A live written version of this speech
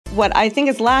What I think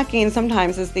is lacking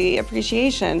sometimes is the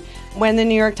appreciation. When the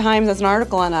New York Times has an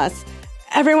article on us,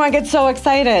 everyone gets so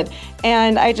excited.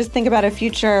 And I just think about a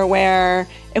future where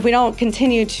if we don't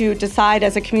continue to decide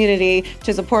as a community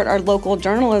to support our local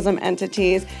journalism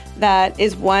entities, that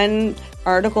is one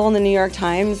article in the New York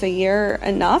Times a year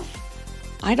enough?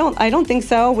 I don't think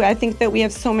so. I think that we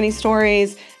have so many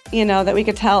stories, that we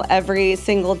could tell every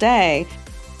single day.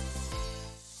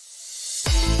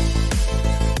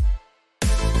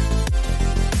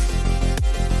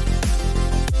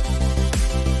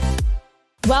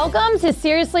 Welcome to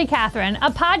Seriously Catherine, a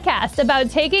podcast about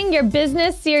taking your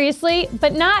business seriously,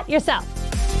 but not yourself.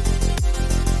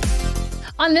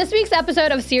 On this week's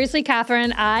episode of Seriously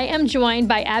Catherine, I am joined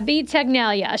by Abby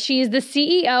Tegnelia. She is the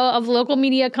CEO of local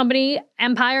media company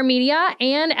Empire Media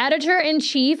and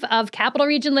editor-in-chief of Capital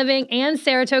Region Living and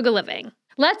Saratoga Living.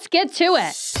 Let's get to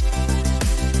it.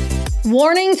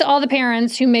 Warning to all the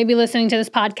parents who may be listening to this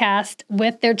podcast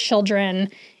with their children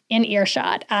in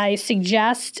earshot. I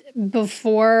suggest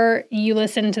before you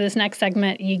listen to this next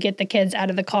segment, you get the kids out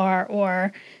of the car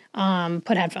or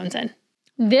put headphones in.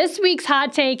 This week's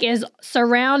hot take is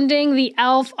surrounding the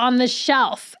elf on the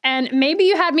shelf. And maybe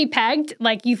you had me pegged,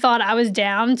 like you thought I was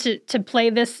down to play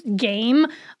this game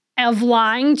of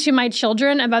lying to my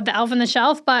children about the elf on the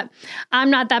shelf, but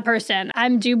I'm not that person. I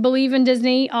do believe in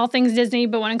Disney, all things Disney,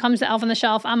 but when it comes to elf on the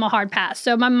shelf, I'm a hard pass.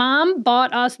 So my mom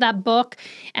bought us that book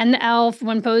and the elf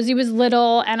when Posey was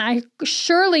little, and I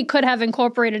surely could have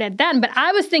incorporated it then, but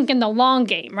I was thinking the long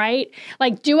game, right?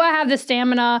 Like, do I have the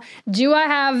stamina? Do I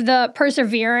have the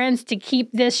perseverance to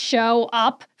keep this show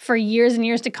up for years and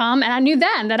years to come? And I knew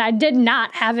then that I did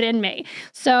not have it in me.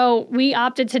 So we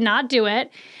opted to not do it.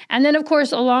 And then, of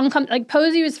course, along comes,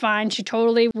 Posey was fine. She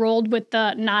totally rolled with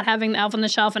the not having the elf on the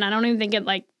shelf. And I don't even think it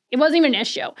wasn't even an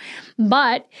issue.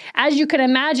 But as you can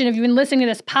imagine, if you've been listening to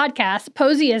this podcast,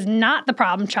 Posey is not the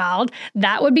problem child.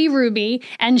 That would be Ruby.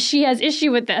 And she has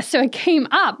issue with this. So it came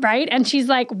up, right? And she's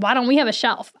like, why don't we have a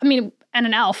shelf? And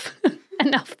an elf,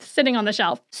 an elf sitting on the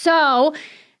shelf. So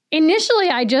initially,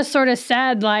 I just sort of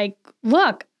said,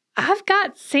 look, I've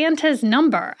got Santa's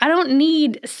number. I don't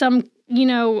need some,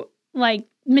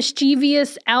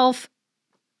 mischievous elf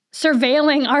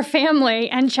surveilling our family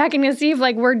and checking to see if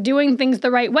we're doing things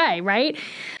the right way, right?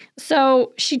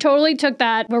 So she totally took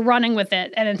that. We're running with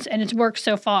it, and it's worked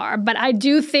so far. But I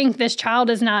do think this child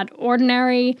is not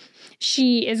ordinary.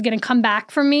 She is going to come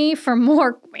back for me for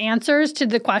more answers to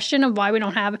the question of why we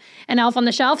don't have an elf on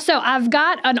the shelf. So I've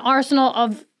got an arsenal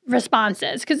of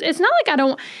responses, because it's not like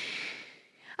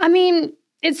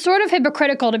it's sort of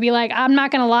hypocritical to be like, I'm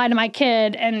not going to lie to my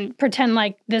kid and pretend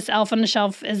like this elf on the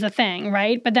shelf is a thing,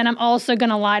 right? But then I'm also going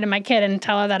to lie to my kid and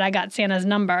tell her that I got Santa's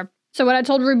number. So what I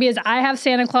told Ruby is I have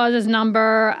Santa Claus's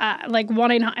number, I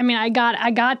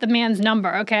got the man's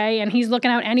number, okay? And he's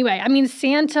looking out anyway.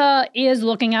 Santa is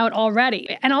looking out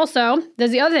already. And also,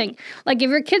 there's the other thing. If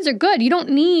your kids are good, you don't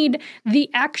need the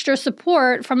extra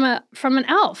support from an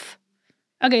elf.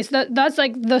 Okay, so that's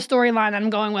the storyline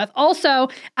I'm going with. Also,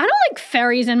 I don't like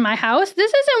fairies in my house.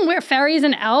 This isn't where fairies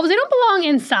and elves, they don't belong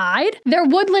inside. They're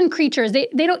woodland creatures. They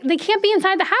can't be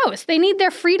inside the house. They need their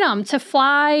freedom to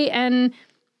fly and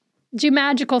do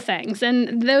magical things.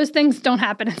 And those things don't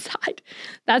happen inside.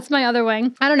 That's my other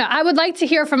wing. I don't know. I would like to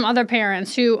hear from other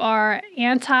parents who are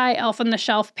anti-elf on the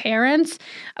shelf parents.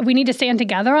 We need to stand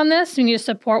together on this. We need to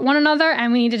support one another,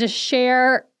 and we need to just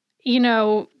share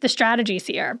the strategies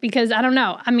here, because I don't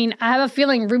know. I have a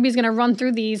feeling Ruby's going to run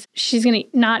through these. She's going to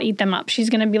not eat them up. She's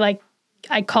going to be like,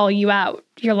 I call you out.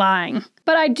 You're lying.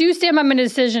 But I do stand by my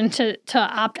decision to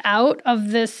opt out of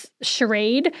this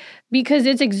charade because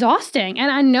it's exhausting.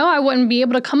 And I know I wouldn't be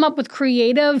able to come up with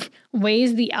creative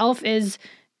ways the elf is,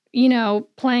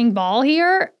 playing ball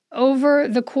here over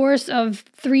the course of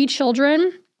 3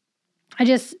 children.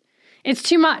 It's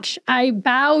too much. I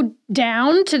bow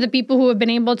down to the people who have been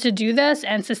able to do this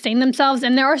and sustain themselves.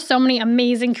 And there are so many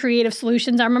amazing creative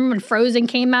solutions. I remember when Frozen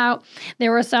came out,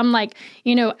 there were some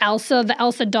Elsa, the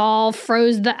Elsa doll,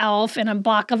 froze the elf in a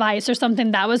block of ice or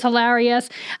something. That was hilarious.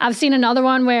 I've seen another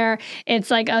one where it's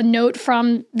a note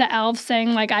from the elf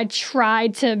saying I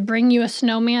tried to bring you a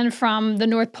snowman from the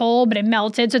North Pole, but it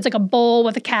melted. So it's a bowl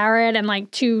with a carrot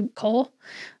and 2 coal.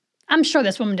 I'm sure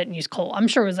this woman didn't use coal. I'm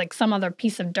sure it was some other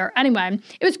piece of dirt. Anyway,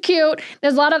 it was cute.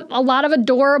 There's a lot of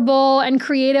adorable and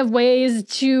creative ways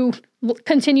to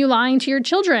continue lying to your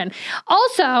children.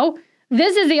 Also,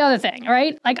 this is the other thing,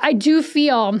 right? I do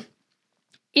feel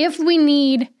if we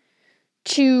need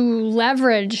to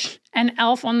leverage an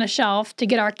elf on the shelf to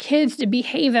get our kids to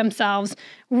behave themselves,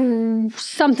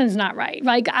 something's not right.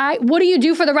 Like, what do you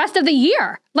do for the rest of the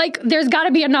year? Like, there's got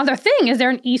to be another thing. Is there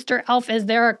an Easter elf? Is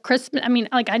there a Christmas? I mean,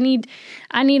 like, I need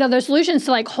other solutions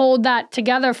to like hold that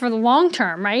together for the long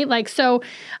term, right? Like, so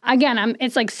again,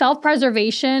 it's like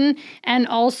self-preservation, and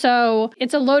also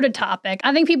it's a loaded topic.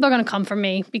 I think people are going to come for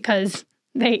me because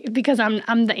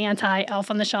I'm the anti-elf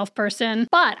on the shelf person.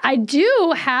 But I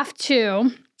do have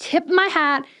to tip my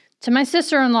hat to my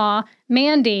sister-in-law,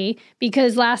 Mandy,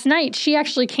 because last night she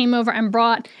actually came over and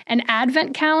brought an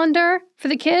advent calendar for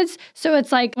the kids. So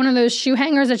it's like one of those shoe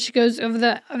hangers that she goes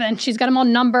over and she's got them all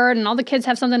numbered, and all the kids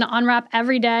have something to unwrap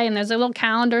every day, and there's a little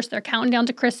calendar, so they're counting down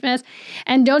to Christmas.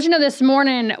 And don't you know, this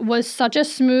morning was such a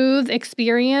smooth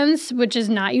experience, which is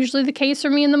not usually the case for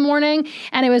me in the morning,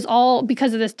 and it was all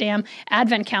because of this damn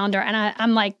advent calendar. And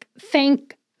I'm like,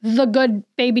 thank the good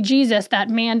baby Jesus that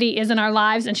Mandy is in our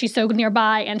lives and she's so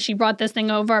nearby, and she brought this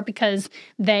thing over because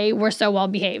they were so well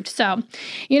behaved. So,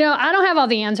 you know, I don't have all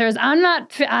the answers. I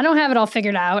don't have it all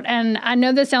figured out. And I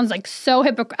know this sounds like so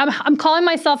I'm calling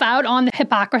myself out on the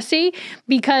hypocrisy,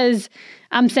 because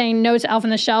I'm saying no to Elf on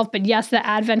the Shelf, but yes to the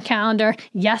Advent calendar,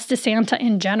 yes to Santa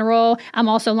in general. I'm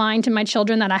also lying to my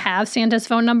children that I have Santa's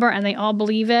phone number and they all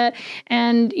believe it.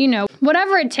 And, you know,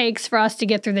 whatever it takes for us to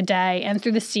get through the day and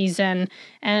through the season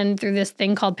and through this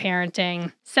thing called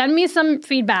parenting. Send me some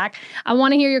feedback. I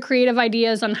want to hear your creative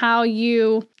ideas on how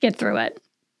you get through it.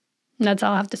 And that's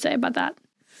all I have to say about that.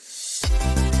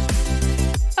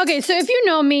 Okay, so if you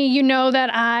know me, you know that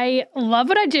I love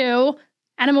what I do.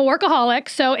 And I'm a workaholic,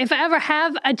 so if I ever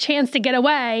have a chance to get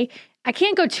away, I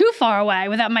can't go too far away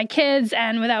without my kids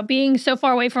and without being so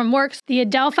far away from work. The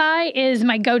Adelphi is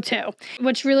my go-to.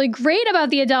 What's really great about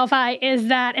the Adelphi is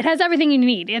that it has everything you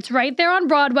need. It's right there on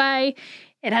Broadway.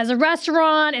 It has a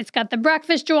restaurant, it's got the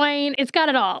breakfast joint, it's got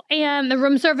it all. And the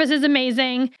room service is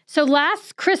amazing. So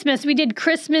last Christmas, we did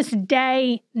Christmas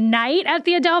Day night at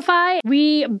the Adelphi.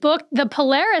 We booked the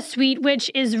Polaris suite,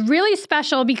 which is really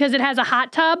special because it has a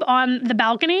hot tub on the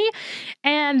balcony.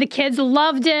 And the kids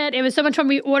loved it. It was so much fun.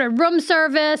 We ordered room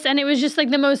service, and it was just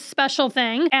like the most special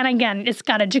thing. And again, it's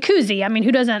got a jacuzzi. I mean,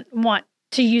 who doesn't want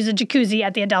to use a jacuzzi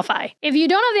at the Adelphi? If you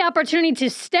don't have the opportunity to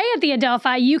stay at the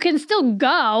Adelphi, you can still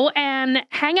go and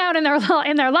hang out in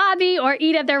their lobby or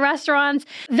eat at their restaurants.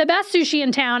 The best sushi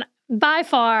in town, by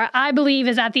far, I believe,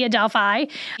 is at the Adelphi.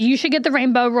 You should get the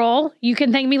rainbow roll. You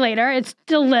can thank me later. It's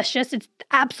delicious. It's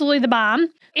absolutely the bomb.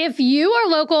 If you are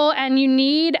local and you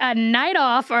need a night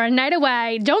off or a night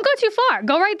away, don't go too far.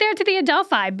 Go right there to the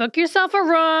Adelphi. Book yourself a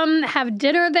room, have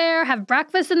dinner there, have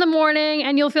breakfast in the morning,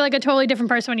 and you'll feel like a totally different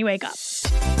person when you wake up.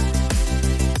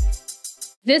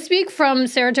 This week from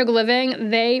Saratoga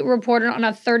Living, they reported on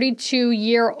a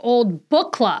 32-year-old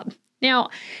book club.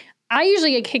 Now, I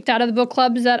usually get kicked out of the book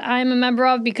clubs that I'm a member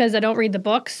of because I don't read the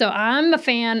books. So I'm a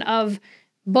fan of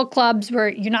book clubs where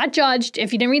you're not judged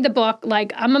if you didn't read the book.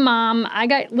 Like, I'm a mom. I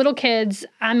got little kids.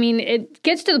 I mean, it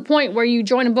gets to the point where you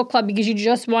join a book club because you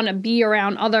just want to be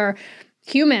around other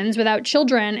humans without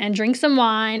children and drink some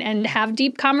wine and have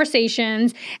deep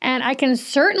conversations. And I can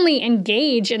certainly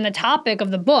engage in the topic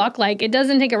of the book. Like, it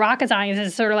doesn't take a rocket science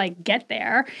to sort of like get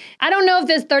there. I don't know if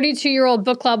this 32-year-old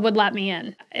book club would let me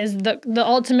in, is the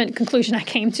ultimate conclusion I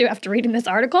came to after reading this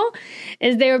article.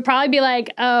 Is they would probably be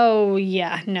like, oh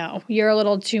yeah, no, you're a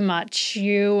little too much.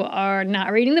 You are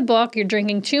not reading the book. You're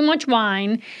drinking too much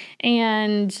wine,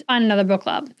 and on another book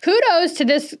club. Kudos to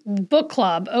this book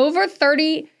club, over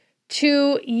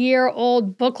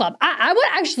 32-year-old book club. I would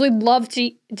actually love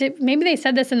to, maybe they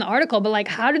said this in the article, but like,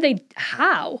 how?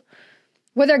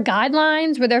 Were there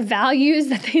guidelines? Were there values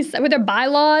that were there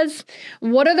bylaws?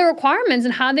 What are the requirements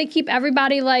and how they keep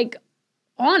everybody like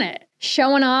on it,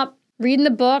 showing up, reading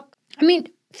the book? I mean,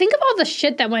 think of all the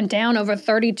shit that went down over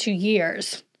 32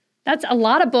 years. That's a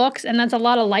lot of books, and that's a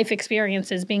lot of life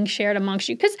experiences being shared amongst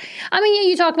you. Because, I mean, yeah,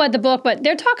 you talk about the book, but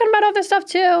they're talking about other stuff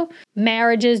too.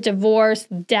 Marriages, divorce,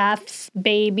 deaths,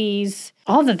 babies,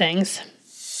 all the things.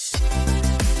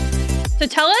 So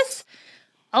tell us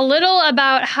a little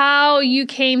about how you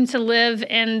came to live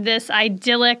in this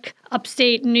idyllic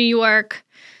upstate New York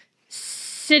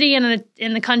city in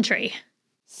the country.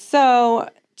 So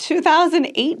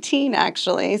 2018,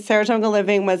 actually, Saratoga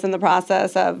Living was in the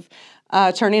process of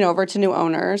turning over to new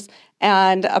owners.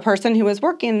 And a person who was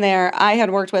working there, I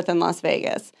had worked with in Las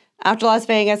Vegas. After Las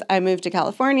Vegas, I moved to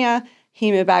California.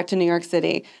 He moved back to New York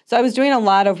City. So I was doing a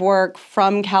lot of work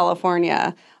from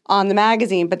California on the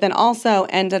magazine, but then also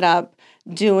ended up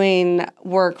doing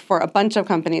work for a bunch of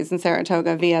companies in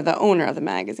Saratoga via the owner of the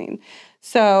magazine.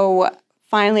 So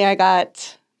finally I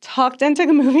got talked into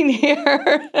moving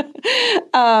here.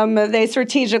 They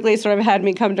strategically sort of had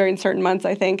me come during certain months,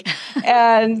 I think.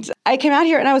 And I came out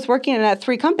here and I was working at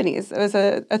 3 companies. It was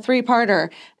a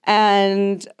 3-parter.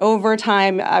 And over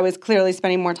time, I was clearly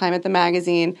spending more time at the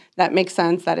magazine. That makes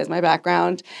sense. That is my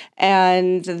background.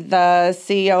 And the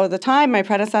CEO at the time, my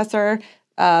predecessor,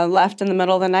 left in the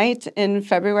middle of the night in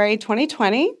February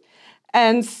 2020.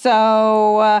 And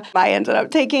so I ended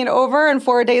up taking over, and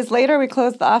 4 days later, we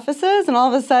closed the offices, and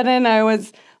all of a sudden, I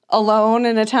was alone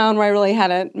in a town where I really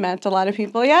hadn't met a lot of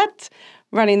people yet,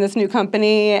 running this new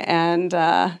company, and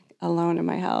alone in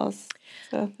my house.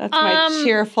 So that's my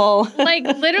cheerful... Like,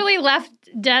 literally left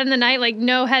dead in the night, like,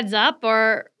 no heads up,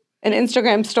 or... An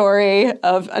Instagram story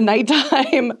of a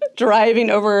nighttime driving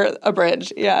over a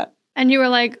bridge, yeah. And you were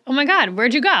like, oh my God,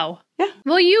 where'd you go? Yeah.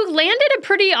 Well, you landed a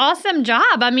pretty awesome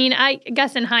job. I mean, I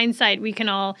guess in hindsight, we can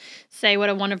all say what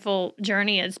a wonderful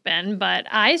journey it's been, but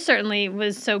I certainly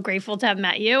was so grateful to have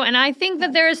met you. And I think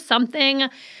that there is something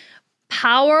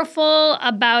powerful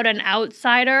about an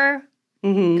outsider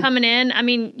coming in. I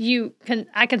mean,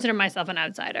 I consider myself an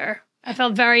outsider. I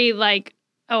felt very like,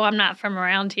 oh, I'm not from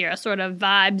around here sort of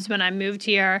vibes when I moved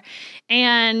here.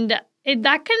 And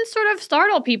that can sort of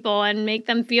startle people and make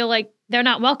them feel like they're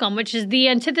not welcome, which is the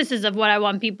antithesis of what I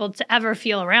want people to ever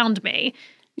feel around me.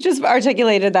 You just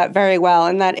articulated that very well,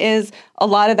 and that is a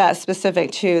lot of that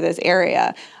specific to this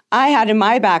area. I had in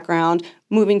my background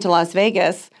moving to Las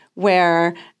Vegas,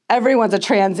 where everyone's a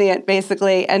transient,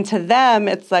 basically, and to them,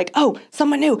 it's like, oh,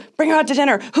 someone new, bring her out to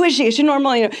dinner. Who is she? Is she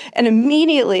normal? You know, and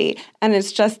immediately, and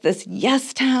it's just this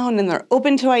yes town, and they're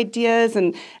open to ideas,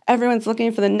 and everyone's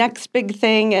looking for the next big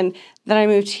thing. And then I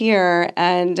moved here,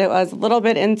 and it was a little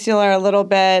bit insular, a little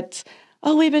bit,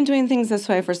 oh, we've been doing things this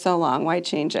way for so long. Why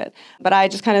change it? But I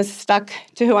just kind of stuck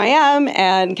to who I am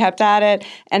and kept at it.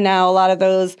 And now a lot of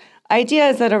those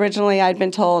ideas that originally I'd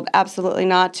been told absolutely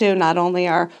not to, not only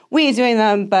are we doing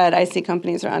them, but I see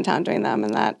companies around town doing them,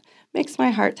 and that makes my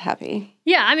heart happy.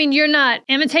 Yeah, I mean, you're not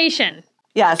imitation.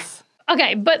 Yes.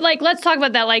 Okay, but like, let's talk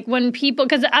about that. Like when people,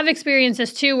 because I've experienced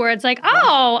this too, where it's like,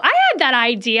 oh, I had that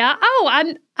idea. Oh, I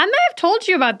may have told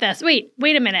you about this. Wait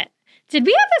a minute. Did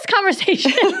we have this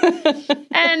conversation?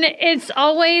 And it's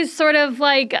always sort of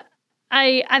like,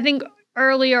 I think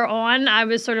earlier on, I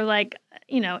was sort of like,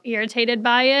 irritated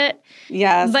by it.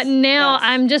 Yes. But now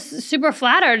I'm just super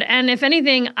flattered. And if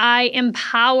anything, I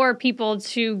empower people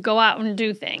to go out and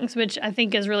do things, which I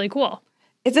think is really cool.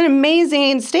 It's an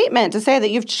amazing statement to say that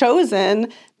you've chosen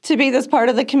to be this part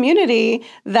of the community,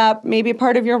 that maybe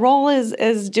part of your role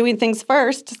is doing things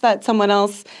first, that someone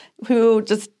else who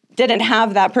just didn't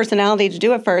have that personality to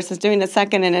do it first is doing it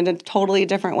second and in a totally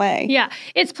different way. Yeah.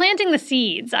 It's planting the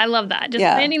seeds. I love that. Just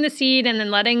planting the seed and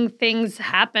then letting things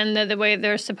happen the way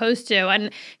they're supposed to. And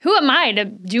who am I to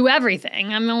do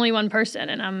everything? I'm only one person,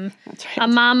 and I'm a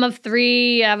mom of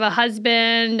 3. I have a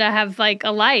husband. I have like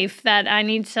a life that I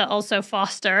need to also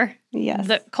foster. Yes.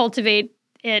 Cultivate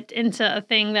it into a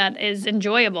thing that is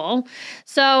enjoyable.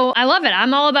 So I love it.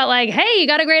 I'm all about like, hey, you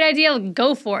got a great idea,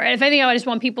 go for it. If anything, I just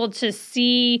want people to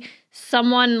see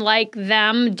someone like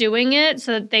them doing it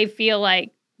so that they feel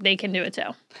like they can do it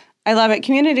too. I love it.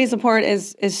 Community support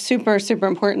is super, super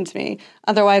important to me.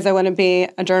 Otherwise, I wouldn't be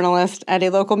a journalist at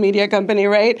a local media company,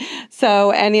 right?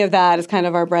 So any of that is kind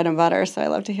of our bread and butter. So I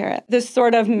love to hear it. This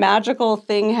sort of magical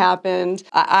thing happened.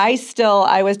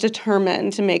 I was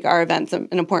determined to make our events an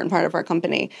important part of our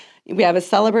company. We have a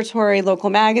celebratory local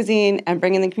magazine, and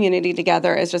bringing the community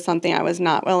together is just something I was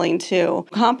not willing to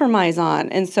compromise on.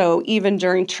 And so even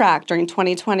during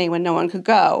 2020, when no one could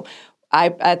go,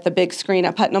 I, at the big screen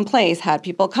at Putnam Place, had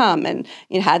people come and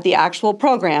had the actual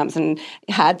programs and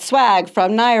had swag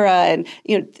from Naira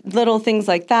and little things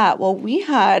like that. Well, we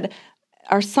had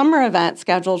our summer event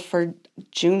scheduled for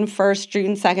June 1st,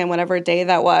 June 2nd, whatever day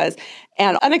that was.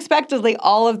 And unexpectedly,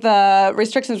 all of the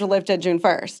restrictions were lifted June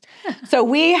 1st. So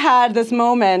we had this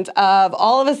moment of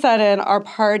all of a sudden our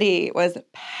party was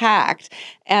packed.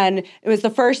 And it was the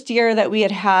first year that we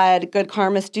had Good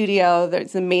Karma Studio.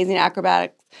 There's amazing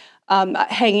acrobatics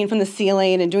hanging from the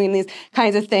ceiling and doing these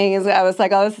kinds of things. I was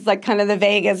like, oh, this is like kind of the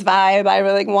Vegas vibe I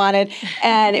really wanted.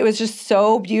 And it was just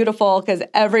so beautiful because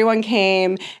everyone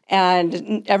came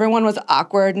and everyone was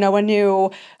awkward. No one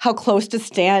knew how close to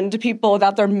stand to people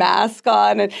without their mask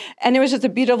on. And it was just a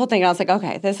beautiful thing. I was like,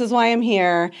 okay, this is why I'm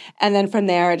here. And then from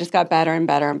there, it just got better and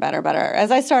better and better and better.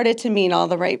 As I started to meet all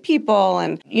the right people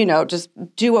and, just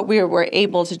do what we were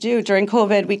able to do. During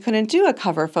COVID, we couldn't do a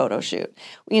cover photo shoot,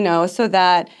 so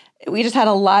that we just had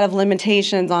a lot of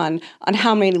limitations on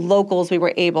how many locals we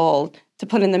were able to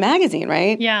put in the magazine,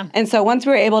 right? Yeah. And so once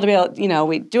we were able to be able,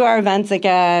 we do our events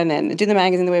again and do the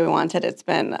magazine the way we wanted, it's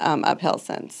been uphill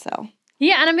since. So.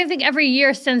 Yeah, and I mean, I think every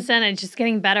year since then, it's just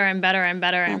getting better and better and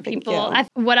better. And people,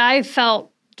 what I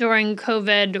felt during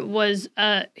COVID was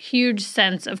a huge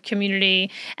sense of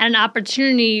community and an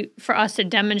opportunity for us to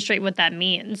demonstrate what that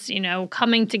means,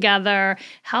 coming together,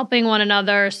 helping one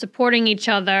another, supporting each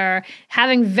other,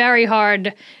 having very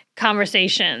hard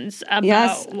conversations about.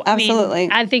 Yes, absolutely.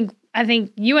 I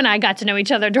think you and I got to know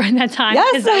each other during that time.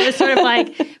 Yes. Because I was sort of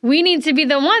like, we need to be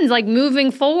the ones like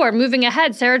moving forward, moving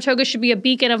ahead. Saratoga should be a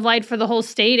beacon of light for the whole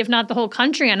state, if not the whole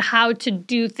country, on how to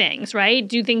do things, right?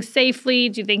 Do things safely,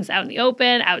 do things out in the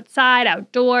open, outside,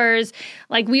 outdoors.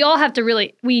 Like we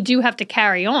do have to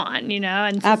carry on,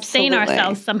 and sustain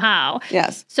ourselves somehow.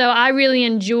 Yes. So I really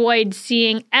enjoyed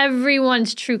seeing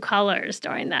everyone's true colors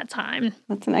during that time.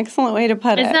 That's an excellent way to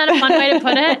put it. Isn't that a fun way to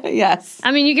put it? Yes.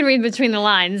 I mean, you can read between the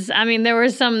lines. I mean, there were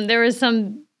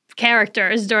some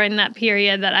characters during that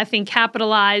period that I think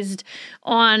capitalized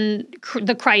on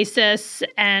the crisis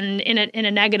and in a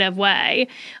negative way.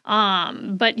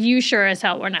 But you sure as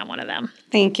hell were not one of them.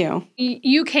 Thank you.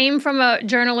 You came from a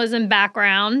journalism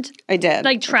background. I did.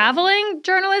 Like traveling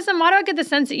journalism? Why do I get the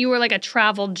sense that you were like a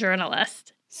travel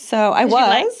journalist? So I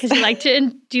was. Because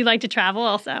do you like to travel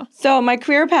also? So my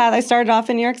career path, I started off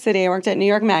in New York City. I worked at New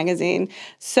York Magazine.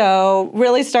 So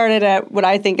really started at what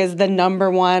I think is the number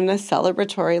one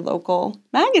celebratory local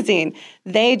magazine.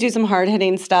 They do some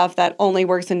hard-hitting stuff that only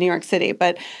works in New York City.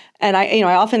 And I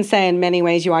often say in many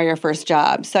ways, you are your first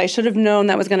job. So I should have known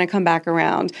that was going to come back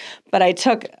around. But I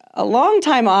took a long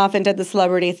time off and did the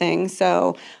celebrity thing.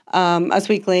 So Us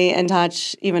Weekly, In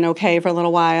Touch, even OK for a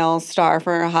little while, Star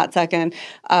for a hot second,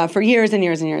 for years and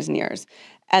years and years and years.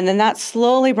 And then that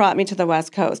slowly brought me to the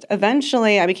West Coast.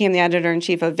 Eventually, I became the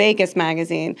editor-in-chief of Vegas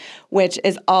magazine, which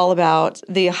is all about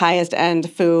the highest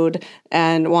end food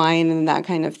and wine and that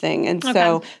kind of thing. And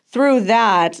so through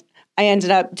that, I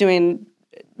ended up doing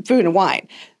food and wine.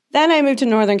 Then I moved to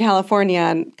Northern California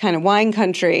and kind of wine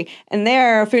country, and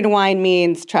there food and wine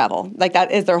means travel. Like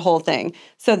that is their whole thing.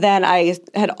 So then I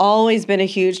had always been a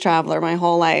huge traveler my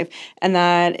whole life, and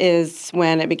that is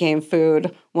when it became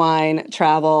food, wine,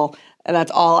 travel, and that's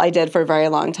all I did for a very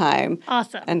long time.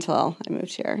 Awesome. Until I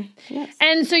moved here. Yes.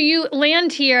 And so you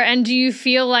land here, and do you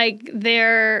feel like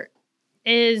there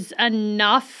is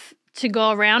enough to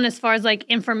go around as far as like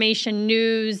information,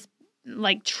 news,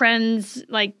 like trends,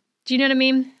 like, do you know what I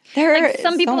mean?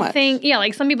 Some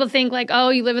people think like, oh,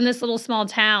 you live in this little small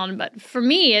town. But for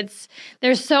me,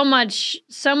 there's so much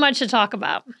to talk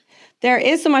about. There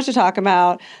is so much to talk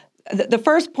about. The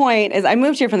first point is I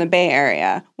moved here from the Bay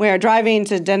Area, where driving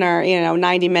to dinner,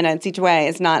 90 minutes each way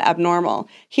is not abnormal.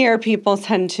 Here, people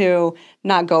tend to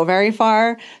not go very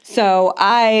far. So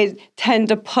I tend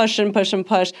to push and push and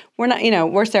push. We're not,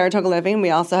 we're Saratoga living. We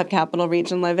also have Capital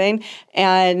Region living.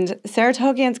 And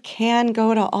Saratogians can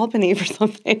go to Albany for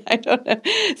something. I don't know.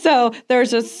 So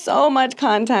there's just so much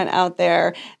content out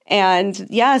there. And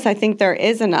yes, I think there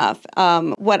is enough.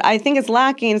 What I think is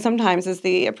lacking sometimes is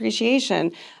the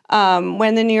appreciation.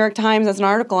 When the New York Times has an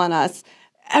article on us,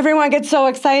 everyone gets so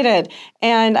excited.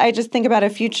 And I just think about a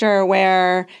future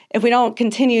where if we don't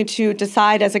continue to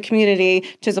decide as a community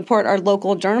to support our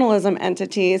local journalism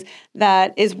entities,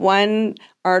 that is one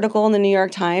article in the New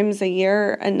York Times a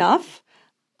year enough?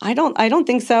 I don't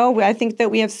think so. I think that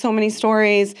we have so many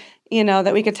stories,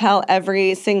 that we could tell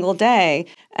every single day.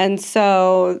 And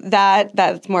so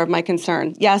that's more of my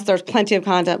concern. Yes, there's plenty of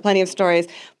content, plenty of stories,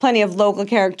 plenty of local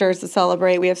characters to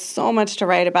celebrate. We have so much to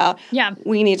write about. Yeah.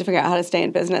 We need to figure out how to stay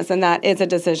in business. And that is a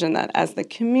decision that as the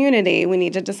community, we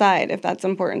need to decide if that's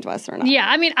important to us or not. Yeah.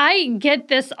 I mean, I get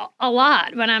this a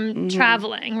lot when I'm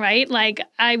traveling, right? Like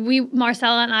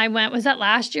Marcella and I was that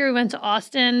last year? We went to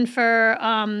Austin for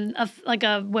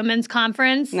a women's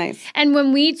conference. Nice. And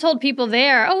when we told people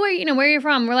there, oh, where are you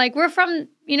from? We're like, we're from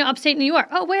upstate New York.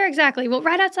 Oh, where exactly? Well,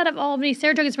 right outside of Albany,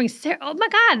 Saratoga Springs. Oh my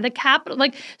God, the capital.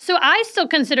 So I still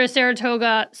consider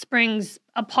Saratoga Springs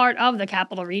a part of the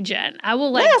Capital Region. I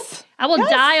will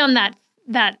die on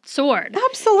that sword.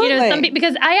 Absolutely.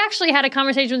 Because I actually had a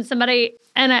conversation with somebody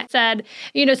and I said,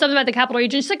 something about the Capital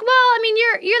Region. She's like, well, I mean,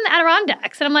 you're in the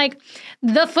Adirondacks. And I'm like,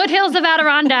 the foothills of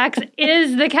Adirondacks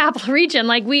is the Capital Region.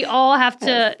 Like we all have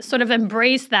to sort of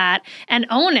embrace that and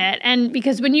own it. And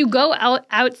because when you go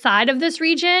outside of this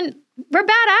region, we're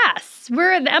badass.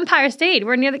 We're the Empire State.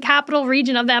 We're near the Capital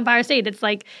Region of the Empire State.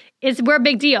 We're a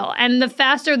big deal. And the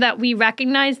faster that we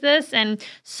recognize this and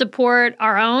support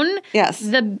our own, yes,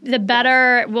 the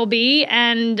better it will be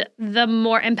and the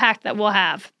more impact that we'll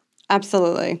have.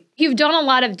 Absolutely. You've done a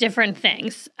lot of different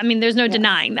things. I mean, there's no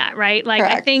denying that, right? Like,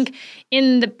 Correct. I think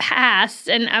in the past,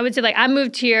 and I would say, like, I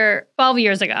moved here 12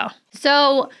 years ago.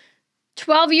 So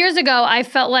 12 years ago, I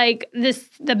felt like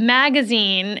the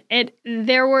magazine,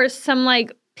 there were some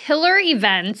like pillar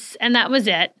events, and that was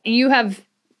it. You have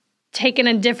taken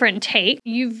a different take.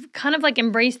 You've kind of like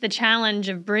embraced the challenge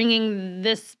of bringing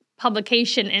this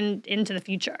publication into the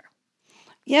future.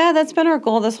 Yeah, that's been our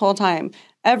goal this whole time.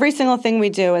 Every single thing we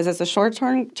do, is it a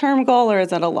short-term goal or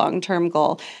is it a long-term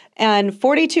goal? And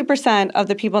 42% of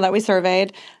the people that we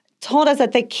surveyed told us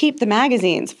that they keep the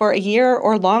magazines for a year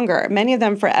or longer, many of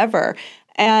them forever.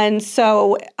 And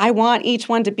so I want each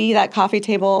one to be that coffee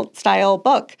table style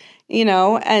book,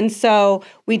 and so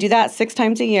we do that 6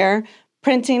 times a year.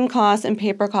 Printing costs and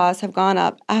paper costs have gone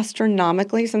up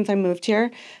astronomically since I moved here.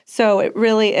 So it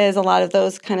really is a lot of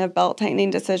those kind of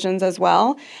belt-tightening decisions as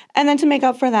well. And then to make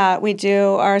up for that, we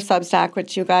do our Substack,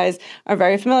 which you guys are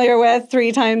very familiar with,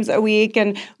 3 times a week.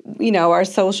 And, our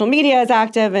social media is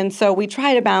active. And so we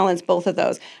try to balance both of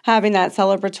those, having that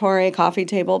celebratory coffee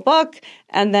table book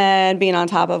and then being on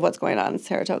top of what's going on in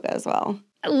Saratoga as well.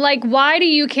 Like, why do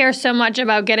you care so much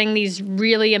about getting these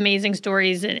really amazing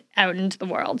stories out into the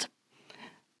world?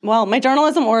 Well, my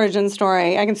journalism origin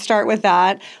story, I can start with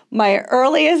that. My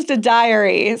earliest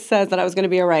diary says that I was going to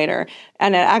be a writer.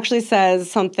 And it actually says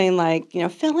something like,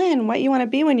 fill in what you want to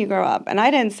be when you grow up. And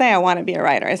I didn't say I want to be a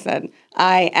writer. I said,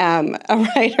 I am a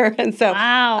writer. And so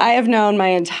wow. I have known my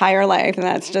entire life, and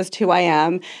that's just who I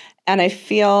am. And I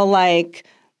feel like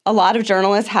a lot of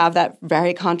journalists have that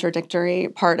very contradictory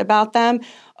part about them.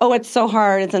 Oh, it's so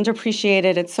hard. It's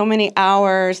underappreciated. It's so many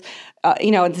hours.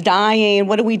 It's dying.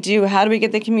 What do we do? How do we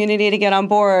get the community to get on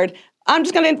board? I'm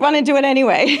just going to run and do it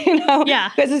anyway, Yeah.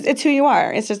 Because it's who you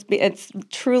are. It's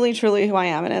truly, truly who I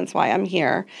am, and it's why I'm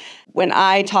here. When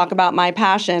I talk about my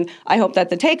passion, I hope that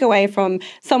the takeaway from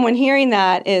someone hearing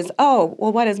that is, oh,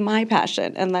 well, what is my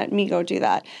passion? And let me go do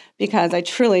that, because I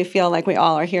truly feel like we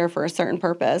all are here for a certain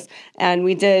purpose. And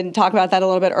we did talk about that a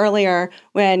little bit earlier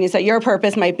when you said your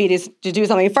purpose might be to do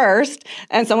something first,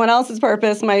 and someone else's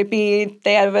purpose might be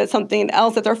they have something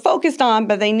else that they're focused on,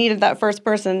 but they needed that first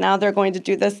person. Now they're going to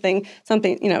do this thing,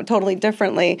 something, totally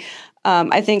differently.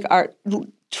 I think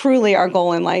truly our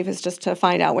goal in life is just to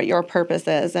find out what your purpose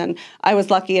is. And I was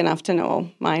lucky enough to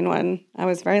know mine when I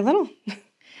was very little.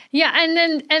 Yeah, and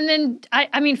then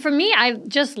I mean, for me, I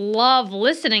just love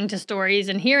listening to stories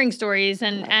and hearing stories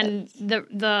and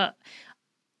the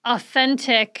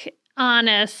authentic,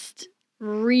 honest,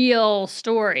 real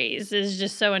stories is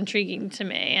just so intriguing to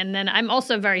me. And then I'm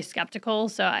also very skeptical,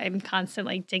 so I'm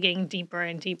constantly digging deeper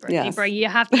and deeper and deeper. You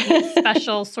have to be a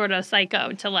special sort of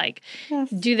psycho to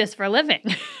do this for a living.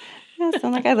 Yes,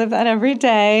 and I live that every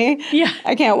day. Yeah.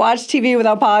 I can't watch TV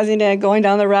without pausing it, going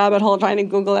down the rabbit hole, trying to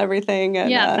Google everything.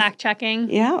 And, fact checking.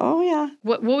 Yeah, oh yeah.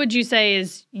 What would you say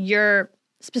is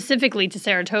specifically to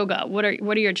Saratoga? What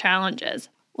are your challenges?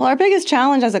 Well, our biggest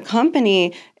challenge as a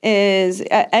company is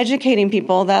educating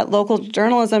people that local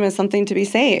journalism is something to be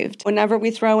saved. Whenever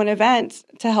we throw an event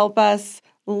to help us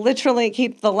literally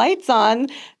keep the lights on,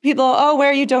 people, oh, where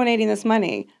are you donating this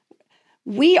money?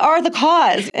 We are the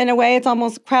cause. In a way, it's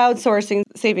almost crowdsourcing,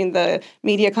 saving the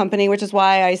media company, which is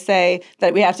why I say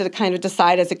that we have to kind of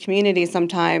decide as a community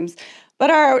sometimes.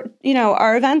 But our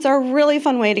events are a really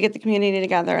fun way to get the community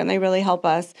together, and they really help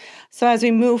us. So as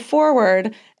we move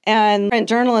forward and print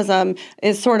journalism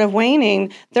is sort of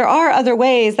waning, there are other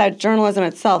ways that journalism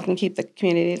itself can keep the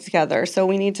community together. So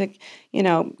we need to,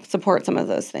 support some of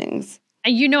those things.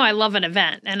 I love an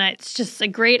event, and it's just a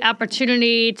great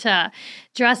opportunity to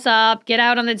dress up, get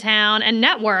out on the town, and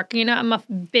network. I'm a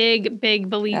big, big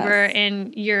believer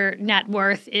in your net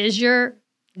worth is your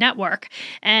network,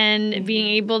 and being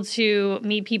able to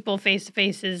meet people face to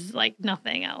face is like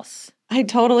nothing else. I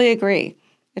totally agree.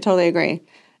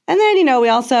 And then, we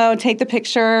also take the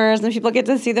pictures and people get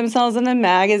to see themselves in the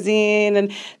magazine,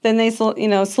 and then they,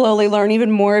 slowly learn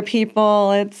even more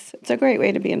people. It's a great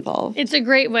way to be involved. It's a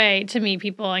great way to meet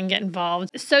people and get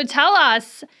involved. So tell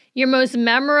us your most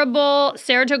memorable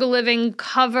Saratoga Living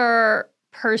cover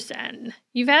person.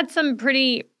 You've had some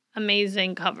pretty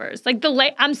amazing covers. Like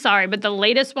I'm sorry, but the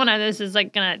latest one, and this is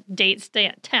gonna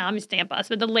stamp us,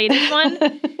 but the latest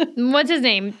one, what's his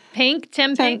name?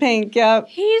 Tim Pink, yep.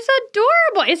 He's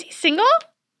adorable. Is he single?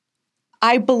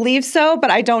 I believe so,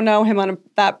 but I don't know him on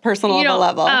that personal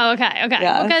level. Oh, okay.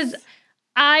 Yes.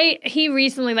 Because he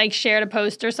recently shared a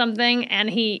post or something, and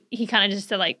he kind of just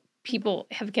said people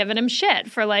have given him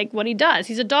shit for what he does.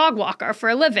 He's a dog walker for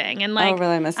a living. And oh,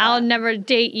 really miss that. I'll never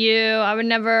date you. I would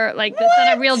never, this is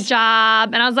not a real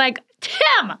job. And I was like,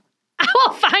 Tim, I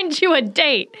will find you a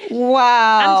date.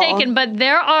 Wow. I'm taken, but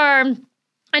there are,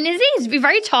 and he's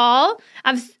very tall.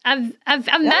 I've met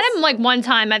him like one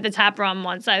time at the tap room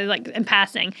once. I like in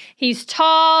passing. He's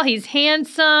tall. He's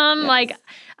handsome. Yes. Like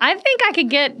I think I could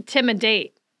get Tim a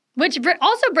date. Which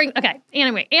also brings, okay,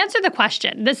 anyway, answer the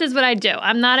question. This is what I do.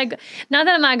 I'm not that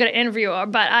I'm not a good interviewer,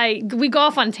 but we go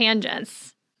off on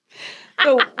tangents.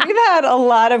 So we've had a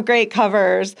lot of great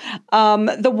covers.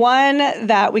 The one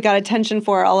that we got attention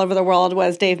for all over the world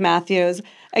was Dave Matthews.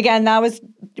 Again,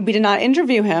 we did not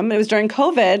interview him. It was during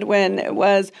COVID when it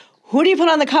was, who do you put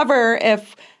on the cover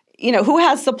if, who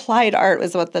has supplied art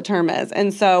is what the term is.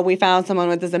 And so we found someone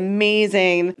with this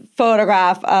amazing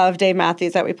photograph of Dave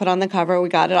Matthews that we put on the cover. We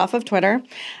got it off of Twitter.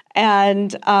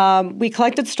 And we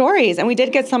collected stories. And we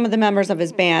did get some of the members of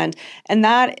his band. And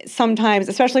that sometimes,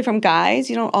 especially from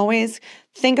guys, you don't always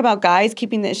think about guys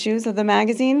keeping the issues of the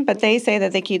magazine, but they say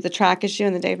that they keep the track issue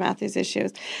and the Dave Matthews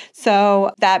issues.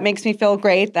 So that makes me feel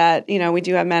great that, we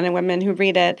do have men and women who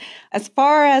read it. As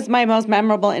far as my most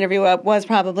memorable interview was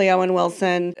probably Owen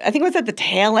Wilson. I think it was at the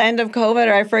tail end of COVID,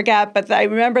 or I forget, but I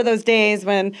remember those days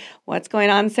when What's Going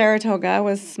On in Saratoga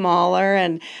was smaller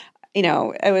and,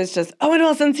 it was just, Owen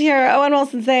Wilson's here, Owen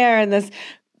Wilson's there, and this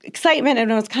excitement. And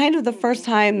it was kind of the first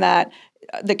time that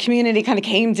the community kind of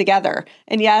came together.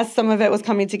 And yes, some of it was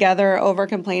coming together over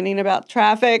complaining about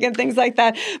traffic and things like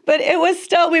that. But it was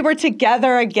still, we were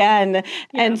together again. Yeah.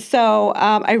 And so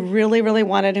I really, really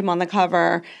wanted him on the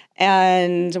cover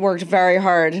and worked very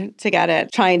hard to get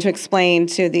it, trying to explain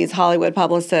to these Hollywood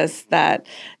publicists that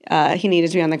he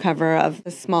needed to be on the cover of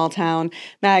the small town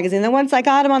magazine. Then once I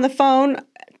got him on the phone,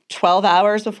 12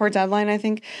 hours before deadline, I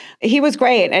think. He was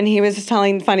great, and he was just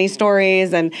telling funny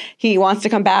stories, and he wants to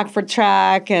come back for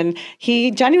track, and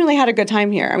he genuinely had a good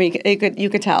time here. I mean, you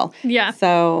could tell. Yeah.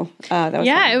 So that was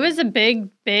fun. It was a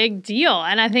big deal,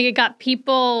 and I think it got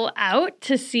people out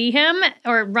to see him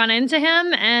or run into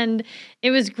him, and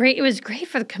it was great. It was great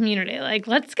for the community. Like,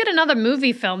 let's get another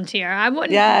movie filmed here. I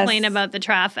wouldn't complain about the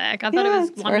traffic. I thought it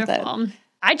was wonderful.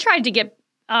 I tried to get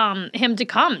him to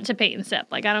come to Paint and Sip.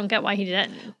 Like, I don't get why he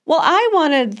didn't. Well, I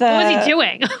wanted What was he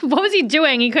doing? What was he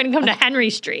doing? He couldn't come to Henry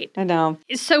Street. I know.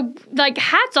 So, like,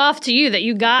 hats off to you that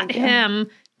you got him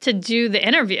to do the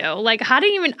interview. Like, how do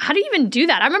you even do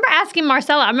that? I remember asking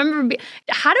Marcella. I remember,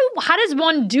 how does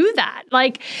one do that?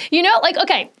 Like,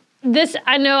 okay,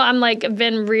 I know I'm like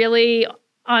been really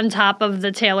on top of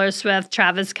the Taylor Swift,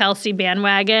 Travis Kelce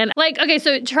bandwagon. Like, okay,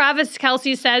 so Travis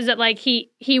Kelce says that like he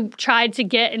tried to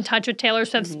get in touch with Taylor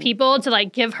Swift's people to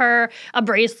like give her a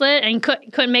bracelet and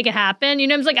couldn't make it happen. You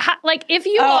know, it's like if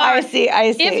you are, I see.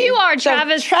 If you are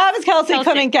Travis Kelce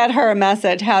couldn't get her a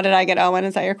message. How did I get Owen?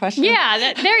 Is that your question?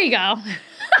 Yeah, there you go.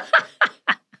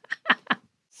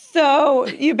 So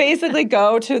you basically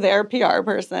go to their PR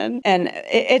person, and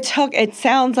it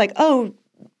sounds like, oh,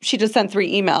 she just sent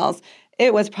 3 emails.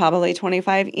 It was probably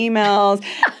 25 emails,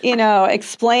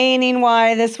 explaining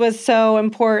why this was so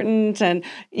important and,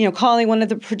 calling one of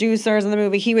the producers in the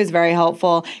movie. He was very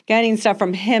helpful, getting stuff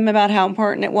from him about how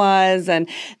important it was. And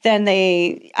then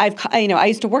I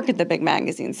used to work at the big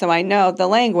magazine, so I know the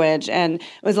language, and it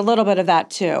was a little bit of that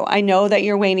too. I know that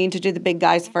you're waiting to do the big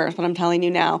guys first, but I'm telling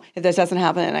you now, if this doesn't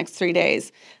happen in the next 3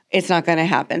 days, it's not going to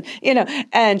happen,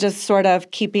 and just sort of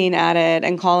keeping at it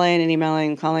and calling and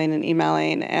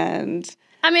emailing. And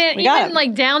I mean, even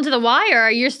like down to the wire,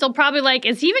 you're still probably like,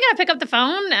 is he even going to pick up the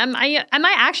phone? Am I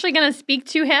actually going to speak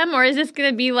to him? Or is this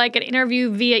going to be like an interview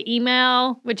via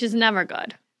email, which is never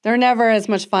good? They're never as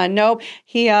much fun. Nope.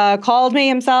 He called me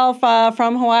himself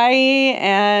from Hawaii,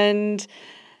 and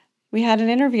we had an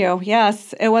interview.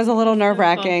 Yes, it was a little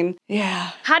nerve-wracking.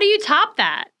 Yeah. How do you top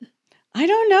that? I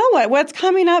don't know what's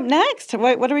coming up next.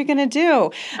 What are we going to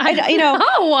do? I know.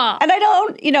 And I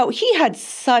don't, he had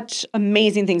such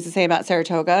amazing things to say about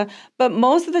Saratoga, but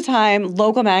most of the time,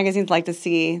 local magazines like to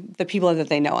see the people that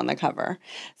they know on the cover.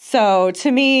 So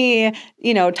to me,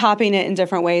 topping it in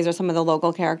different ways are some of the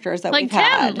local characters that we've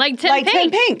had. Like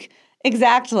Tim Pink.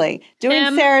 Exactly.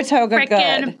 Doing Saratoga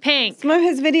good. Pink. Some of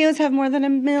his videos have more than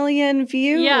 1 million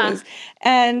views. Yeah.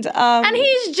 And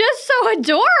he's just so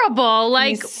adorable.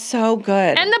 Like, he's so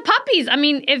good. And the puppies. I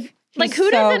mean, He's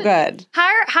so good.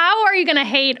 How are you going to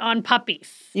hate on puppies?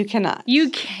 You cannot. You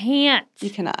can't. You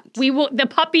cannot. The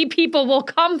puppy people will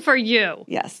come for you.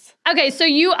 Yes. Okay, so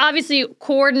you obviously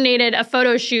coordinated a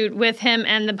photo shoot with him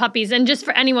and the puppies. And just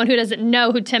for anyone who doesn't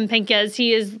know who Tim Pink is,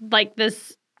 he is like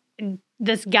this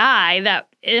guy that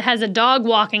has a dog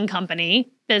walking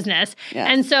company business. Yes.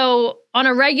 And so on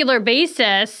a regular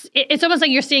basis, it's almost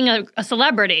like you're seeing a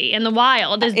celebrity in the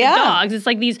wild. Is the dogs. It's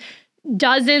like these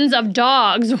dozens of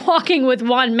dogs walking with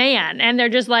one man. And they're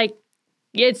just like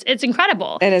it's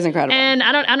incredible. It is incredible. And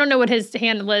I don't know what his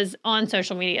handle is on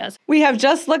social medias. We have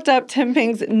just looked up Tim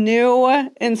Pink's new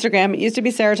Instagram. It used to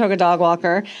be Saratoga Dog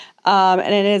Walker,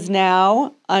 and it is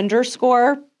now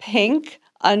 _pink_pup_.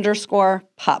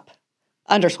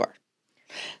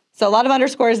 So a lot of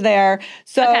underscores there.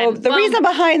 So the reason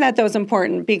behind that, though, is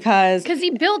important because he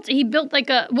built like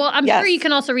a, well, I'm sure you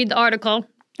can also read the article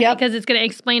because it's going to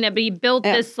explain it, but he built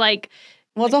this like,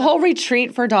 well, it's a whole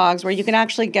retreat for dogs where you can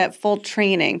actually get full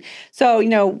training. So,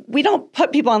 we don't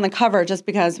put people on the cover just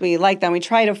because we like them. We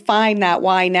try to find that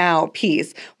why now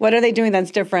piece. What are they doing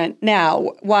that's different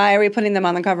now? Why are we putting them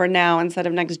on the cover now instead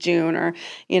of next June or,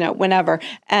 whenever?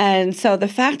 And so the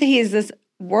fact that he's this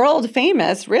world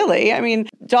famous, really. I mean,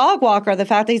 dog walker, the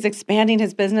fact that he's expanding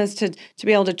his business to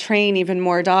be able to train even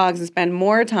more dogs and spend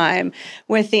more time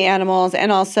with the animals.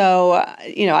 And also,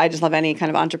 I just love any kind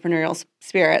of entrepreneurial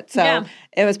spirit. So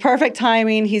it was perfect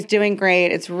timing. He's doing great.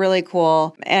 It's really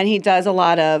cool. And he does a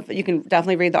lot of, you can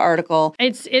definitely read the article.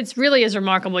 It's really is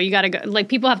remarkable. You got to go, like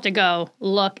people have to go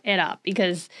look it up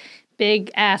because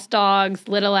big ass dogs,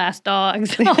 little ass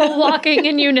dogs, all walking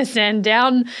in unison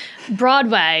down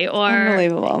Broadway, or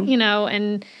unbelievable.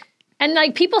 And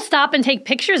like people stop and take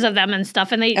pictures of them and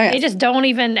stuff, and they just don't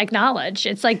even acknowledge.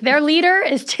 It's like their leader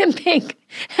is Tim Pink,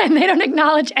 and they don't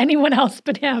acknowledge anyone else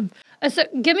but him. So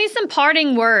give me some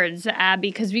parting words, Abby,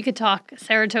 because we could talk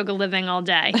Saratoga living all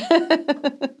day.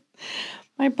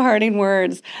 My parting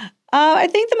words. I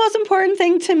think the most important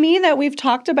thing to me that we've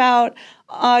talked about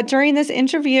during this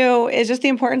interview is just the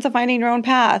importance of finding your own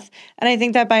path. And I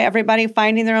think that by everybody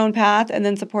finding their own path and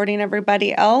then supporting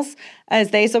everybody else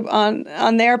as they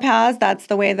on their paths, that's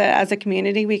the way that as a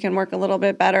community we can work a little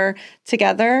bit better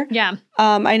together. Yeah.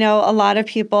 I know a lot of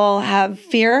people have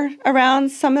fear around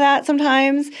some of that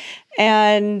sometimes.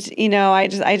 And, I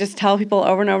just tell people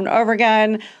over and over and over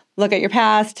again, look at your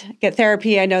past, get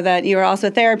therapy. I know that you are also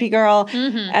a therapy girl.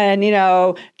 Mm-hmm.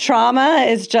 And, trauma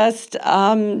is just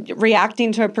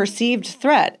reacting to a perceived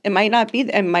threat. It might not be,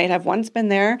 it might have once been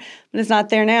there, but it's not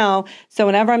there now. So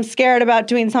whenever I'm scared about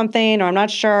doing something or I'm not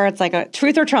sure, it's like a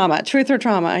truth or trauma,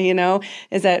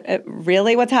 is that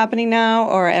really what's happening now?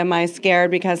 Or am I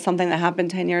scared because something that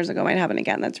happened 10 years ago might happen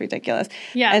again? That's ridiculous.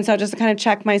 Yeah. And so just to kind of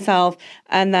check myself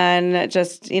and then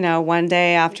just, one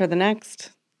day after the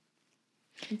next.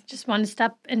 Just one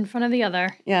step in front of the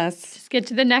other. Yes. Just get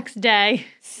to the next day.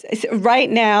 Right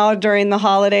now, during the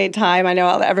holiday time, I know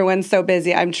everyone's so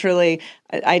busy. I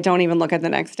don't even look at the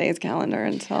next day's calendar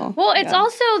until. Well, it's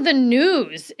also the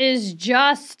news is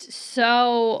just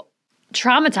so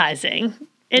traumatizing.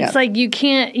 It's like you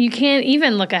can't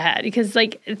even look ahead because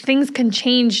like things can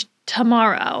change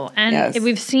tomorrow. And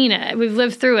we've seen it. We've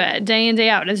lived through it day in, day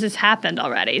out. This has happened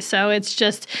already. So it's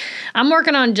just, I'm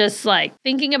working on just like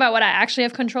thinking about what I actually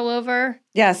have control over.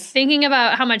 Yes. Thinking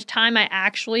about how much time I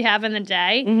actually have in the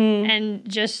day and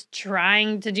just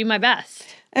trying to do my best.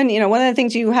 And, one of the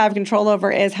things you have control over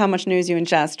is how much news you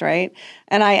ingest, right?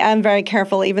 And I am very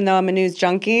careful, even though I'm a news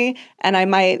junkie, and I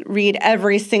might read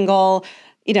every single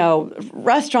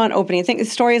restaurant opening,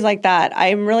 stories like that.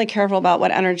 I'm really careful about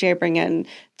what energy I bring in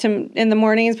the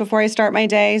mornings before I start my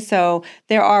day. So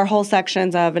there are whole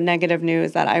sections of negative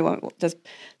news that I won't just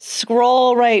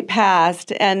scroll right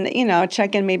past and,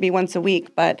 check in maybe once a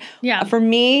week. But for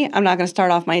me, I'm not going to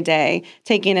start off my day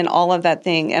taking in all of that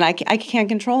thing. And I can't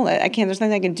control it. There's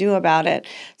nothing I can do about it.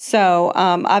 So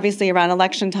obviously around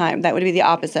election time, that would be the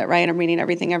opposite, right? I'm reading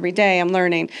everything every day. I'm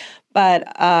learning.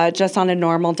 But just on a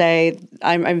normal day,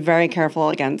 I'm very careful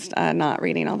against not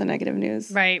reading all the negative news.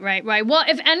 Right. Well,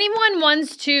 if anyone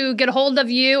wants to get a hold of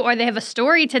you or they have a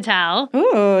story to tell.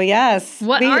 Ooh, yes.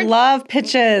 We love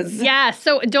pitches. Yeah,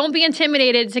 so don't be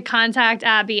intimidated to contact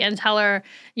Abby and tell her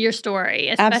your story,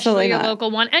 especially your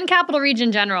local one and Capital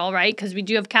Region General, right? Because we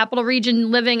do have Capital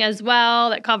Region Living as well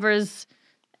that covers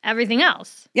everything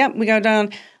else. Yep, we go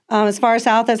down as far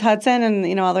south as Hudson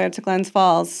and, all the way up to Glens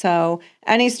Falls. So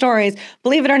any stories,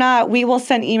 believe it or not, we will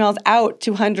send emails out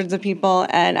to hundreds of people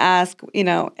and ask,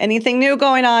 anything new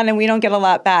going on, and we don't get a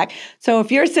lot back. So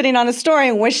if you're sitting on a story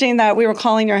and wishing that we were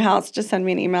calling your house, just send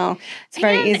me an email. It's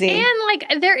very easy.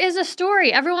 And there is a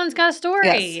story. Everyone's got a story.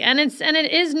 Yes. And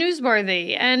it is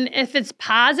newsworthy. And if it's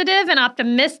positive and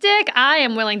optimistic, I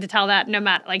am willing to tell that no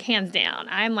matter, hands down.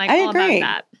 I'm all about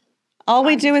that. All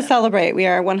we do is celebrate. We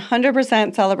are 100%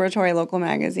 celebratory local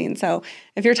magazine. So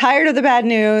if you're tired of the bad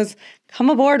news, come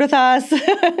aboard with us.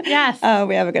 Yes.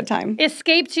 We have a good time.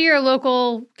 Escape to your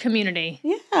local community.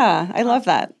 Yeah, I love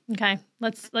that. Okay,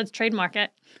 let's trademark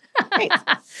it. Great.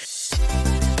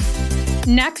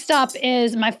 Next up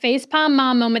is my facepalm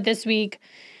mom moment this week.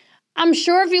 I'm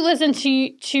sure if you listened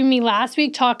to me last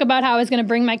week talk about how I was going to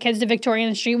bring my kids to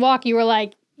Victorian Street Walk, you were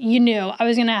like, you knew I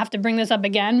was going to have to bring this up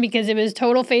again because it was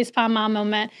total facepalm mom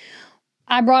moment.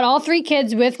 I brought all 3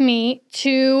 kids with me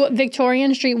to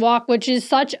Victorian Street Walk, which is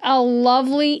such a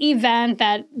lovely event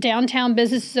that Downtown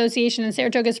Business Association in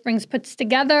Saratoga Springs puts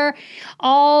together.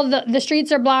 All the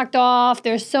streets are blocked off.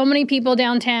 There's so many people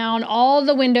downtown. All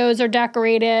the windows are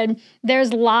decorated.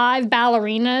 There's live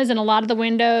ballerinas in a lot of the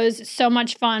windows. So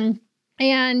much fun.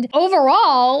 And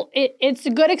overall, it's a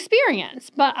good experience.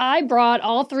 But I brought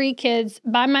all 3 kids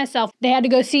by myself. They had to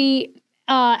go see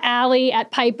Allie at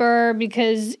Piper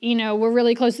because, we're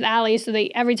really close to Allie. So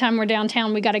every time we're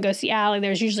downtown, we got to go see Allie.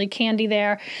 There's usually candy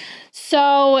there.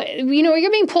 So,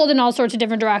 you're being pulled in all sorts of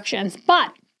different directions.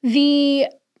 But the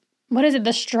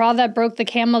straw that broke the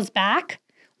camel's back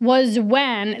was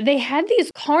when they had these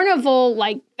carnival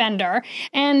vendor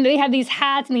and they had these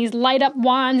hats and these light up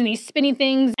wands and these spinny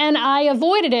things. And I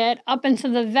avoided it up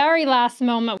until the very last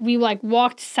moment. We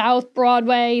walked South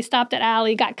Broadway, stopped at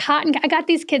Alley, got cotton. I got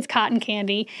these kids cotton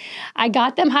candy. I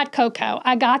got them hot cocoa.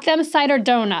 I got them cider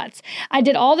donuts. I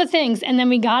did all the things. And then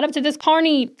we got up to this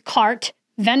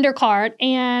vendor cart,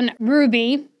 and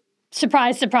Ruby,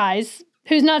 surprise, surprise,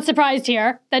 who's not surprised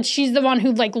here, that she's the one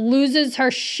who loses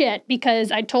her shit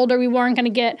because I told her we weren't going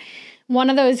to get one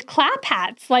of those clap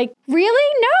hats. Really?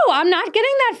 No, I'm not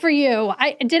getting that for you.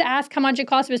 I did ask how much it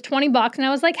cost. It was $20 and I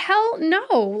was like, hell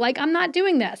no, I'm not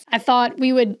doing this. I thought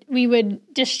we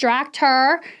would distract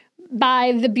her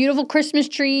by the beautiful Christmas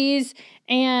trees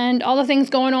and all the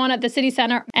things going on at the city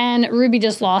center. And Ruby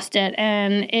just lost it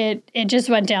and it just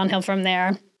went downhill from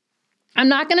there. I'm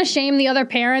not going to shame the other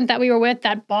parent that we were with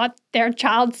that bought their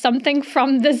child something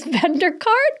from this vendor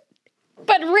cart.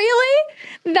 But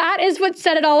really, that is what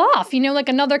set it all off.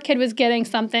 Another kid was getting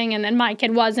something and then my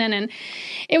kid wasn't. And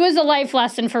it was a life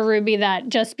lesson for Ruby that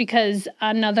just because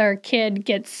another kid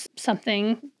gets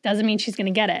something doesn't mean she's going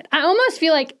to get it. I almost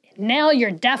feel like now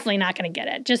you're definitely not going to get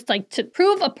it. Just to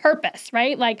prove a purpose,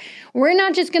 right? We're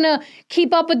not just going to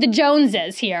keep up with the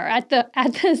Joneses here at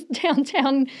this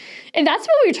downtown. And that's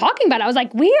what we were talking about. I was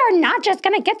like, we are not just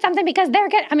going to get something because they're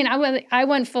getting, I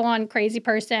went full on crazy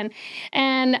person.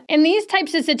 And in these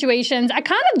types of situations, I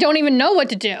kind of don't even know what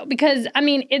to do because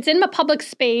it's in a public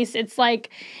space. It's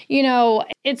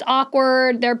it's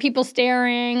awkward. There are people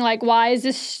staring. Why is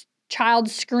this child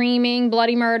screaming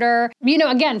bloody murder?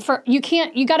 Again,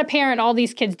 you got to parent all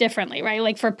these kids differently,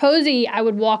 right? For Posey, I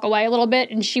would walk away a little bit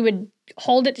and she would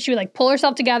hold it. She would pull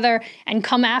herself together and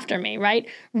come after me, right?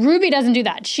 Ruby doesn't do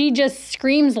that. She just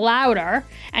screams louder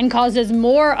and causes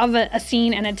more of a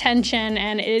scene and attention.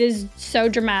 And it is so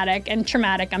dramatic and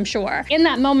traumatic, I'm sure. In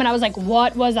that moment, I was like,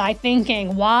 what was I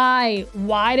thinking? Why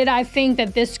did I think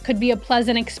that this could be a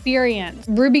pleasant experience?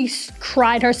 Ruby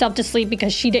cried herself to sleep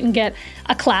because she didn't get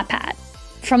a clap hat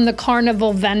from the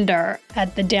carnival vendor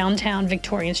at the downtown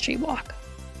Victorian Street Walk.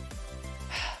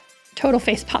 Total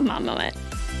facepalm mom moment.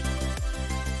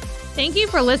 Thank you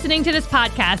for listening to this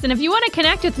podcast. And if you want to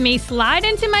connect with me, slide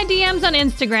into my DMs on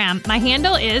Instagram. My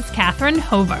handle is Catherine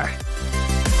Hover.